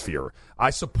stratosphere. I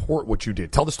support what you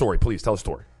did. Tell the story, please. Tell the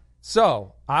story.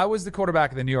 So I was the quarterback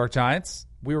of the New York Giants.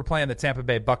 We were playing the Tampa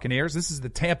Bay Buccaneers. This is the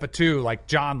Tampa 2, like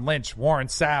John Lynch, Warren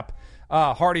Sapp,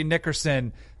 Hardy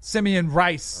Nickerson, Simeon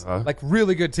Rice, like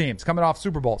really good teams coming off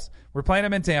Super Bowls. We're playing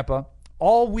them in Tampa.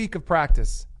 All week of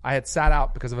practice, I had sat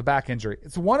out because of a back injury.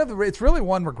 It's really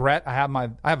one regret. I have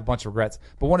a bunch of regrets,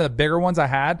 but one of the bigger ones I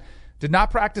had, did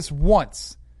not practice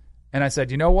once. And I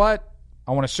said, you know what?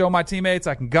 I want to show my teammates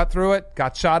I can gut through it.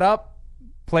 Got shot up,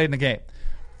 played in the game.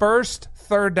 First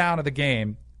third down of the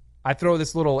game, I throw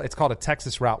this it's called a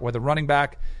Texas route, where the running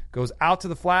back goes out to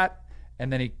the flat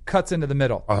and then he cuts into the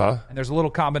middle. And there's a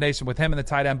little combination with him and the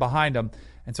tight end behind him.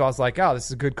 And so I was like, oh, this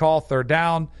is a good call, third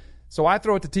down. So I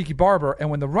throw it to Tiki Barber, and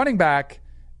when the running back,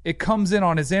 it comes in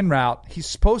on his in route, he's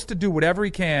supposed to do whatever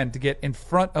he can to get in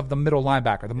front of the middle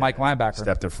linebacker, the Mike linebacker.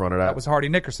 Stepped in front of that. That was Hardy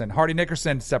Nickerson. Hardy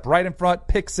Nickerson stepped right in front,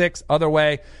 pick six, other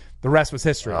way. The rest was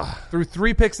history. Threw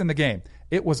 3 picks in the game.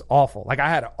 It was awful. Like, I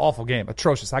had an awful game,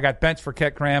 atrocious. I got benched for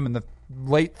Ket Cram in the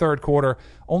late third quarter.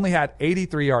 Only had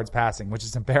 83 yards passing, which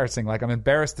is embarrassing. Like, I'm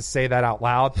embarrassed to say that out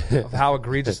loud of how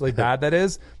egregiously bad that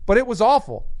is. But it was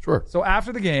awful. Sure. So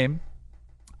after the game,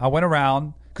 I went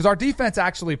around, because our defense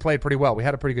actually played pretty well. We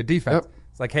had a pretty good defense. Yep.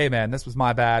 It's like, hey, man, this was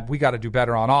my bad. We got to do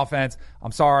better on offense.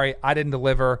 I'm sorry. I didn't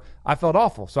deliver. I felt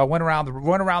awful. So I went around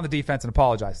the defense and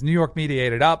apologized. New York media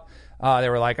ate it up. They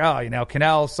were like, oh,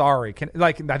 Cannell, sorry.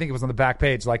 I think it was on the back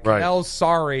page. Like, right. Cannell's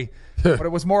sorry. But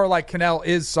it was more like Cannell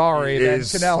is sorry than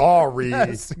Cannell. Sorry.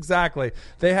 Yes, exactly.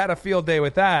 They had a field day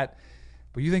with that.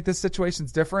 But you think this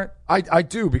situation's different? I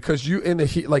do, because you in the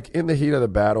heat of the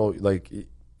battle, like,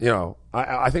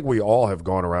 I think we all have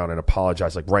gone around and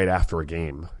apologized, like, right after a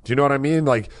game. Do you know what I mean?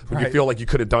 Like, when you feel like you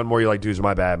could have done more, you're like, dude, it's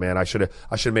my bad, man. I should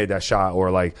have made that shot. Or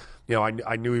like,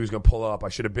 I knew he was going to pull up. I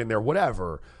should have been there,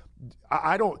 whatever.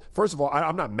 I don't, first of all,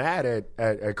 I'm not mad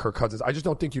at Kirk Cousins. I just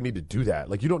don't think you need to do that.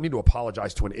 Like, you don't need to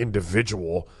apologize to an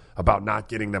individual about not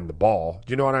getting them the ball.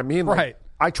 Do you know what I mean? Like, right.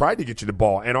 I tried to get you the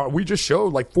ball, and we just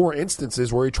showed like 4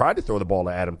 instances where he tried to throw the ball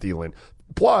to Adam Thielen.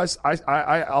 Plus,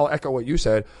 I'll echo what you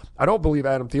said. I don't believe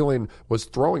Adam Thielen was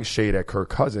throwing shade at Kirk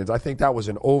Cousins. I think that was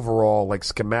an overall, like,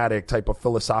 schematic type of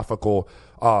philosophical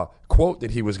quote that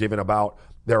he was giving about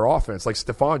their offense. Like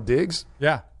Stephon Diggs.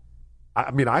 Yeah.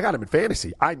 I mean, I got him in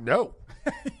fantasy. I know.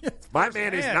 My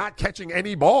man is not catching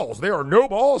any balls. There are no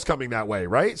balls coming that way,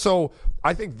 right? So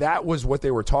I think that was what they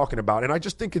were talking about. And I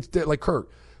just think it's like, Kirk,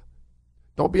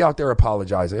 don't be out there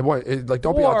apologizing.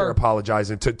 Don't be out there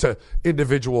apologizing to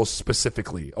individuals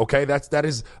specifically, okay? That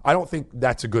is, I don't think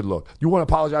that's a good look. You want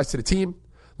to apologize to the team?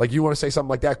 Like, you want to say something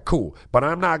like that? Cool. But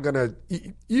I'm not going to,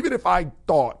 even if I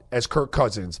thought as Kirk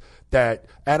Cousins that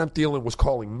Adam Thielen was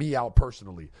calling me out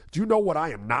personally, do you know what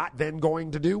I am not then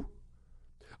going to do?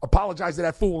 Apologize to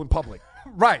that fool in public.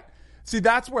 Right. See,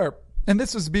 that's where, and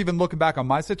this is even looking back on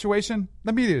my situation,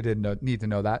 the media didn't need to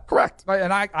know that. Correct. Right?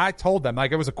 And I told them,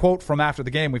 like, it was a quote from after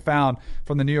the game we found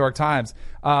from the New York Times.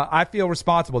 I feel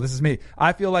responsible. This is me.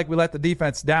 I feel like we let the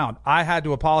defense down. I had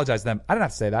to apologize to them. I didn't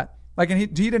have to say that. Like, and he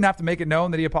didn't have to make it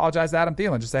known that he apologized to Adam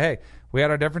Thielen. Just say, hey, we had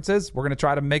our differences. We're going to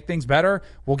try to make things better.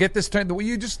 We'll get this turned.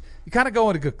 You kind of go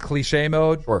into good cliche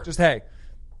mode. Sure. Just, hey,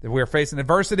 we're facing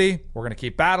adversity. We're going to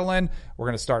keep battling. We're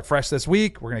going to start fresh this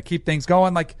week. We're going to keep things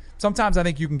going. Like, sometimes I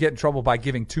think you can get in trouble by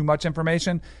giving too much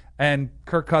information. And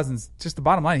Kirk Cousins, just the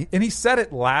bottom line, and he said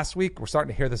it last week. We're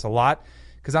starting to hear this a lot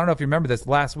because I don't know if you remember this.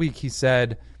 Last week he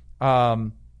said,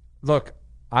 look,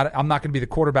 I'm not going to be the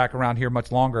quarterback around here much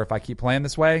longer if I keep playing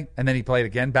this way. And then he played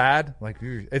again bad. Like,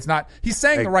 it's not – he's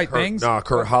saying the right Kurt, things. Nah,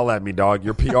 Kurt, holla at me, dog.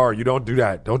 You're PR. You don't do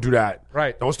that. Don't do that.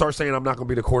 Right. Don't start saying I'm not going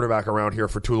to be the quarterback around here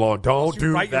for too long. Don't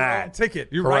do write that. your own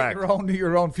ticket. You Correct. write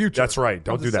your own future. That's right.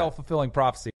 Don't do that. Self-fulfilling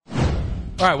prophecy. All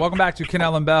right, welcome back to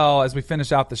Kanell and Bell as we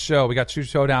finish out the show. We got Shoe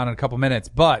Showdown in a couple minutes,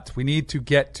 but we need to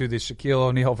get to the Shaquille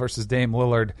O'Neal versus Dame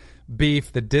Lillard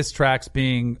beef, the diss tracks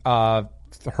being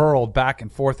hurled back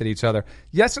and forth at each other.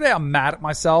 Yesterday, I'm mad at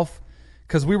myself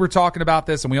because we were talking about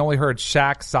this and we only heard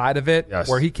Shaq's side of it, yes,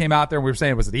 where he came out there and we were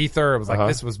saying it was an ether. It was like,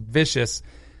 this was vicious.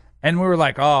 And we were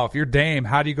like, oh, if you're Dame,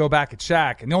 how do you go back at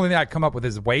Shaq? And the only thing I come up with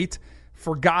is weight.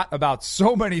 Forgot about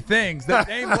so many things that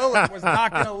Dame Lillard was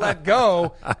not going to let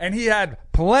go, and he had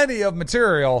plenty of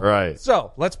material. Right.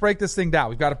 So let's break this thing down.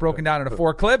 We've got it broken down into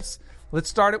 4 clips. Let's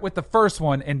start it with the first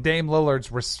one and Dame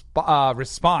Lillard's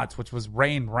response, which was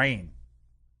rain, rain.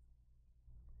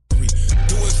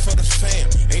 Do it for the fam.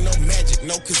 Ain't no magic,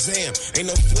 no Kazam. Ain't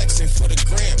no flexing for the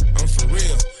gram. I'm for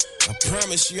real. I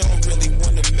promise you don't really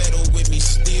want to meddle with me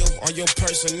still. All your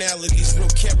personalities, real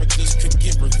characters could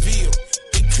get revealed.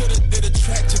 We could've did a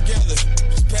track together.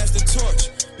 Just pass the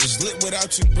torch. Was lit without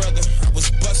you, brother. I was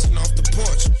busting off the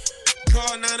porch.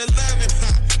 Call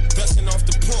 911, dusting off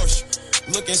the Porsche.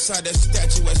 Look inside that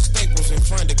statue at Staples and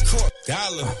find a court.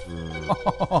 Dollar.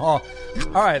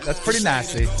 All right, that's pretty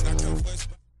nasty.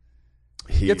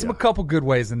 He Gets him a couple good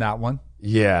ways in that one.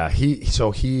 Yeah, he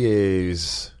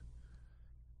is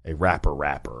a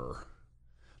rapper.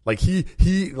 Like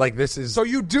he like this is. So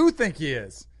you do think he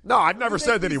is? No, I've never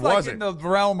said that he He's like wasn't. in the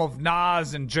realm of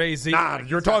Nas and Jay-Z. Nah,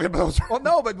 you're talking about those. Well,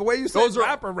 no, but the way you say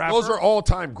rapper. Those are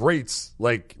all-time greats.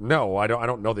 Like, no, I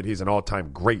don't know that he's an all-time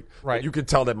great. Right. But you can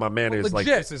tell that my man is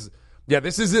legit. like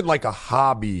this isn't like a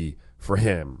hobby for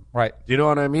him. Right. Do you know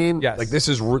what I mean? Yes. Like this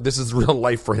is real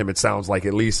life for him. It sounds like,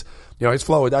 at least, his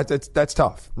flow. That's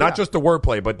tough. Not just the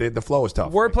wordplay, but the flow is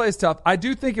tough. Wordplay is tough. I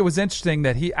do think it was interesting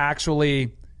that he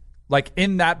actually, like,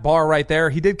 in that bar right there,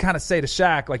 he did kind of say to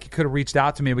Shaq, like, you could have reached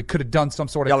out to me. We could have done some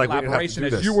sort of collaboration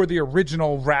as you were the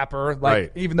original rapper. Like,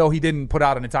 right. Even though he didn't put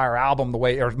out an entire album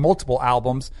or multiple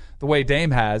albums the way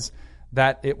Dame has,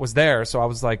 that it was there. So I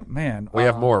was like, man. We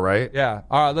have more, right? Yeah.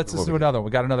 All right, let's just do another one.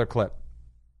 We got another clip.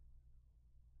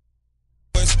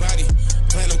 Body,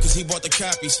 plan him cause he bought the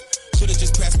copies. Should've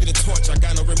just passed me the torch. I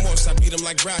got no remorse. I beat him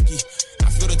like Rocky. I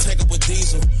feel the tank up with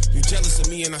Diesel. You jealous of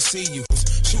me and I see you.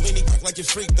 Shooting me back like you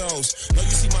freak those. No,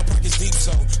 you see my pockets deep,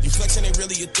 so you flexing ain't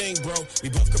really a thing, bro. We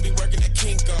both could be working at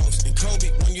Kinko's. And Kobe,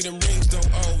 when you them rings don't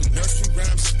owe. Nursery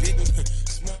rhymes spitting.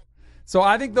 Small. So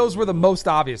I think those were the most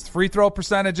obvious. Free throw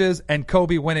percentages and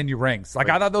Kobe winning you rings. Like,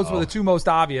 I thought those were the two most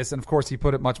obvious. And, of course, he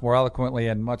put it much more eloquently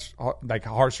and much, like,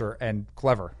 harsher and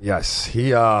clever. Yes.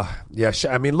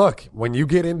 I mean, look, when you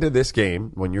get into this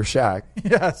game, when you're Shaq,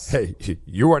 yes, hey,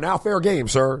 you are now fair game,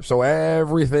 sir. So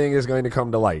everything is going to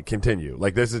come to light. Continue.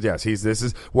 Like, this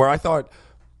is where I thought,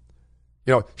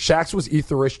 Shaq's was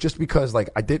etherish just because, like,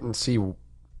 I didn't see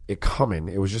it coming.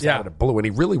 It was just out of the blue. And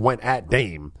he really went at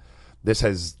Dame. This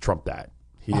has trumped that.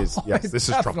 He is, yes, this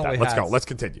has trumped that. Let's go. Let's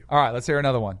continue. All right, let's hear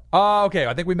another one. Okay,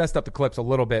 I think we messed up the clips a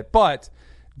little bit. But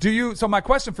so my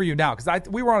question for you now, because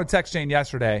we were on a text chain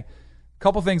yesterday, a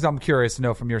couple things I'm curious to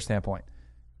know from your standpoint.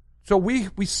 So we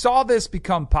saw this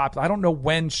become popular. I don't know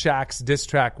when Shaq's diss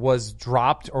track was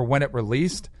dropped or when it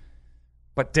released,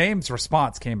 but Dame's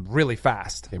response came really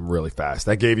fast.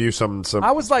 That gave you some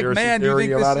I was like, man, do you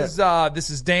think this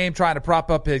this is Dame trying to prop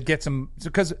up and get some,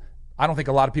 because I don't think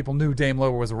a lot of people knew Dame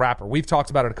Lillard was a rapper. We've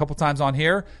talked about it a couple times on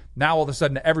here. Now all of a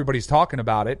sudden everybody's talking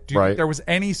about it. Do you think there was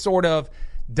any sort of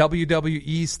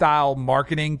WWE style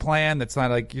marketing plan that's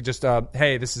not like you just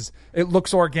hey, it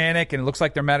looks organic and it looks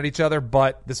like they're mad at each other,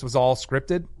 but this was all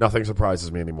scripted? Nothing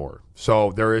surprises me anymore.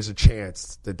 So there is a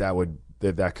chance that would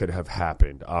that could have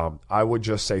happened. I would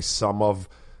just say some of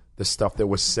the stuff that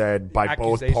was said by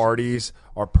both parties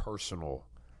are personal.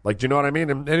 Like, do you know what I mean?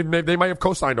 And they might have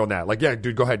co-signed on that. Like, yeah,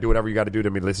 dude, go ahead, do whatever you got to do to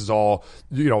me. This is all,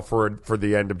 for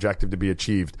the end objective to be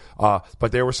achieved.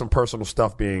 But there was some personal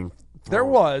stuff being thrown. There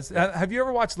was. Have you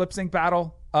ever watched Lip Sync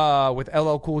Battle with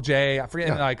LL Cool J? I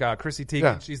forget, Chrissy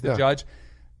Teigen. She's the judge.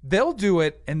 They'll do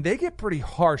it, and they get pretty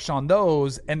harsh on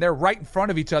those, and they're right in front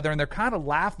of each other, and they're kind of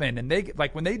laughing. And they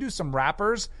like when they do some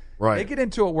rappers, they get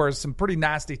into it where there's some pretty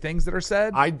nasty things that are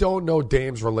said. I don't know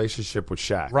Dame's relationship with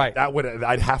Shaq. Right.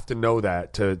 I'd have to know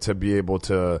that to be able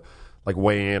to like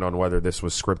weigh in on whether this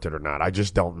was scripted or not. I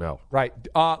just don't know. Right.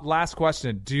 Last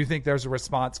question. Do you think there's a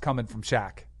response coming from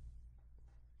Shaq?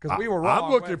 Because we were wrong.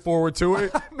 I'm looking forward to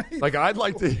it. Like, I'd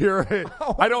like to hear it.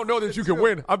 I don't know that you can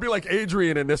win. I'd be like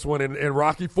Adrian in this one in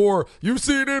Rocky IV. You've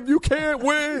seen him. You can't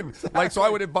win. Exactly. Like, so I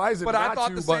would advise him not to. But I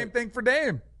thought the same thing for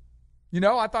Dame.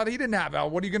 I thought he didn't have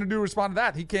what are you going to do to respond to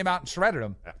that? He came out and shredded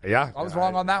him. Yeah. I was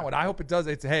wrong on that one. I hope it does.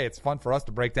 It's fun for us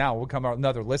to break down. We'll come out with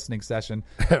another listening session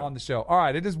on the show. All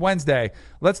right, it is Wednesday.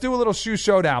 Let's do a little shoe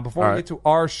showdown before we get to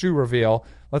our shoe reveal.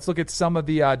 Let's look at some of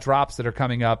the drops that are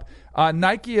coming up.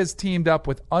 Nike has teamed up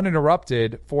with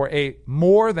Uninterrupted for a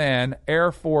More Than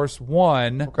Air Force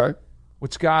One. Okay.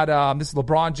 Which got this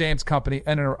LeBron James company,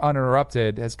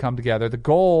 Uninterrupted, has come together.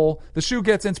 The shoe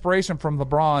gets inspiration from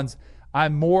LeBron's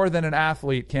I'm More Than an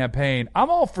Athlete campaign. I'm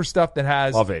all for stuff that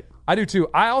has... Love it. I do too.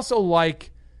 I also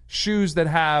like shoes that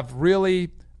have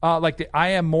really... like the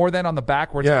I Am More Than on the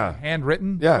back where it's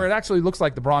handwritten. Yeah. Where it actually looks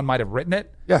like LeBron might have written it.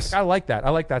 Yes. I like that. I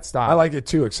like that style. I like it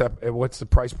too, except what's the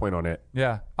price point on it?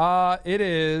 Yeah. It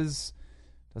is...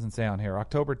 Doesn't say on here.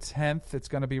 October 10th, it's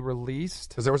going to be released.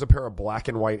 Because there was a pair of black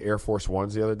and white Air Force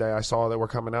Ones the other day I saw that were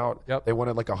coming out. Yep. They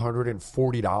wanted like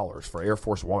 $140 for Air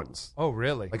Force Ones. Oh,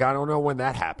 really? Like, I don't know when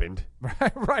that happened.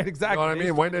 Right, exactly. You know what I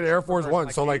mean? When did Air Force One?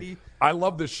 So, like, I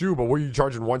love the shoe, but were you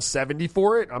charging $170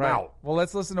 for it? I'm out. Well,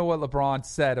 let's listen to what LeBron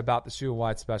said about the shoe and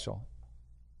why it's special.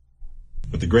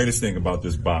 But the greatest thing about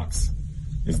this box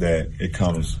is that it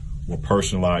comes with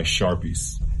personalized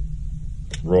Sharpies.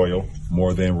 Royal,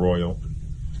 More Than Royal,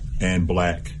 and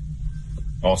black.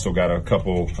 Also got a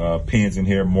couple pins in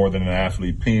here, More Than an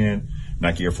Athlete pin,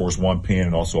 Nike Air Force One pin,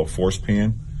 and also a Force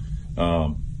pin. But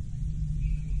I'm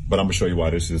going to show you why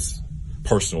this is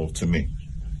personal to me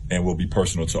and will be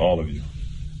personal to all of you.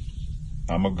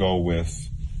 I'm going to go with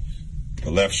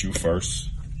the left shoe first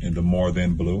in the More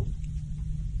Than blue.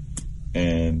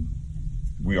 And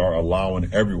we are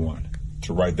allowing everyone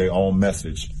to write their own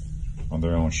message on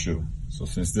their own shoe. So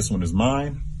since this one is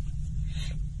mine,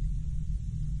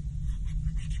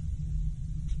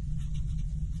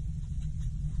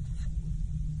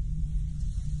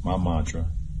 my mantra,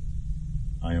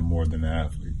 I am more than an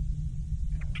athlete.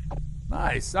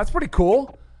 Nice. That's pretty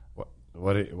cool.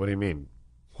 What do you mean?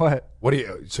 What do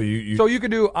you so you can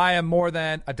do I am more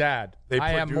than a dad.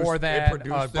 I am more than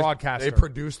a broadcaster. They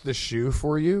produced the shoe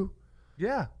for you?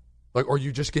 Yeah. Like, or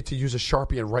you just get to use a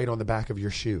Sharpie and write on the back of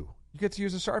your shoe. You get to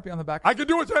use a Sharpie on the back. I can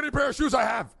do it to any pair of shoes I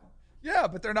have. Yeah,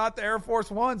 but they're not the Air Force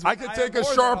Ones. I can take a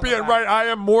Sharpie and write I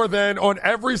am more than on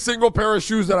every single pair of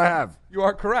shoes that I have. You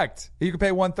are correct. You can pay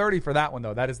 $130 for that one,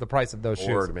 though. That is the price of those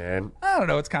shoes. Man. I don't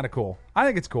know. It's kind of cool. I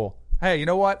think it's cool. Hey, you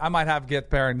know what? I might get a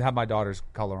pair and have my daughter's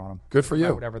color on them. Good for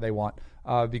you. Whatever they want.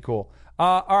 It'd be cool.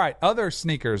 All right. Other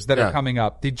sneakers that are coming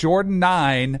up. The Jordan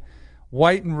 9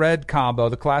 white and red combo,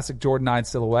 the classic Jordan 9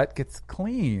 silhouette, gets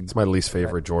clean. It's my least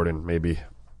favorite Jordan, maybe.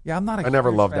 Yeah, I'm not a I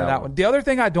never loved fan of that one. The other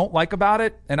thing I don't like about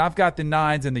it, and I've got the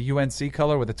 9s in the UNC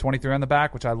color with the 23 on the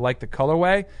back, which I like the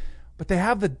colorway, but they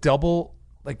have the double,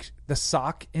 like the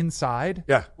sock inside,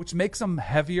 which makes them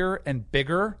heavier and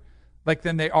bigger, like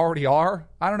than they already are.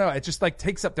 I don't know. It just like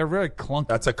takes up. They're really clunky.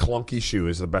 That's a clunky shoe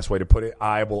is the best way to put it.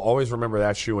 I will always remember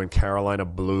that shoe in Carolina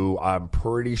blue. I'm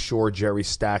pretty sure Jerry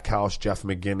Stackhouse, Jeff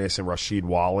McGinnis, and Rasheed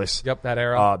Wallace. Yep, that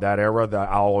era.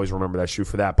 I'll always remember that shoe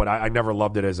for that. But I never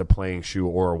loved it as a playing shoe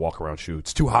or a walk-around shoe.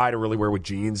 It's too high to really wear with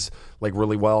jeans like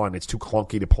really well, and it's too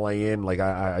clunky to play in. Like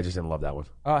I just didn't love that one.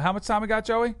 How much time we got,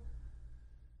 Joey?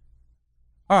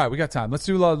 All right, we got time. Let's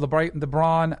do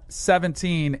LeBron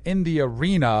 17 in the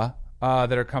arena.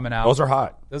 That are coming out. Those are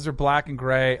hot. Those are black and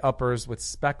gray uppers with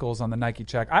speckles on the Nike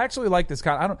check. I actually like this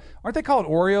kind. Aren't they called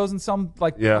Oreos in some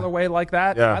colorway like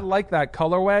that? Yeah. I like that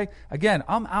colorway. Again,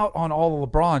 I'm out on all of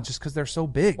LeBron just because they're so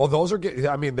big. Well, those are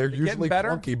they're usually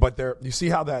clunky, but you see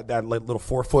how that little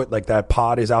forefoot, like that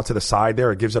pod is out to the side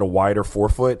there. It gives it a wider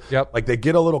forefoot. Yep. Like they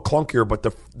get a little clunkier, but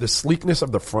the sleekness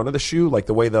of the front of the shoe, like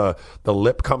the way the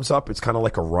lip comes up, it's kind of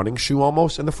like a running shoe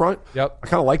almost in the front. Yep. I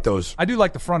kind of like those. I do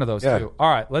like the front of those too. All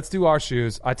right, let's do our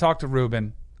shoes. I talked to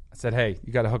Ruben. I said, hey,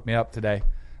 you got to hook me up today.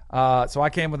 So I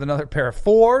came with another pair of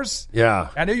 4s. Yeah.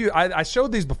 I knew you. I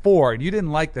showed these before, and you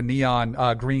didn't like the neon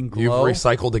green glow. You've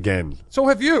recycled again. So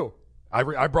have you.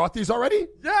 I brought these already?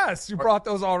 Yes, you brought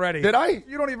those already. Did I?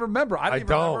 You don't even remember. I don't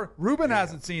remember. Ruben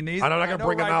hasn't seen these. I'm not going to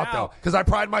bring them out, though, because I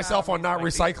pride myself on not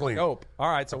recycling. Nope.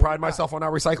 All right. So I pride myself on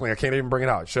not recycling. I can't even bring it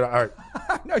out. Should I? All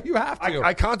right. No, you have to.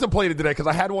 I contemplated today because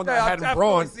I had one that Yeah, I I've hadn't definitely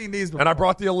brought, seen these before. and I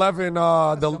brought the 11,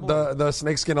 the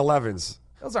snakeskin 11s.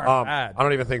 Those aren't bad. I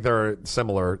don't even think they're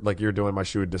similar. Like, you're doing my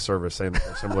shoe a disservice saying that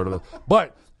they're similar to them.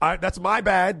 But that's my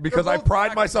bad because I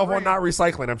pride myself on not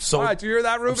recycling. I'm so. All right, do you hear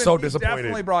that, Ruben? I'm so He disappointed.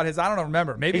 Definitely brought his. I don't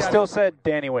remember. Maybe He still said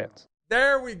Danny wins.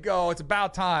 There we go. It's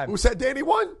about time. Who said Danny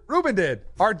won? Ruben did.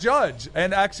 Our judge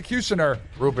and executioner.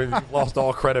 Ruben, you've lost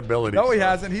all credibility. No, he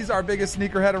hasn't. He's our biggest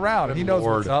sneakerhead around. Good He knows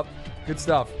Lord. what's up. Good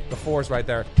stuff. The 4s right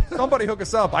there. Somebody hook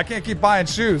us up. I can't keep buying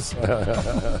shoes.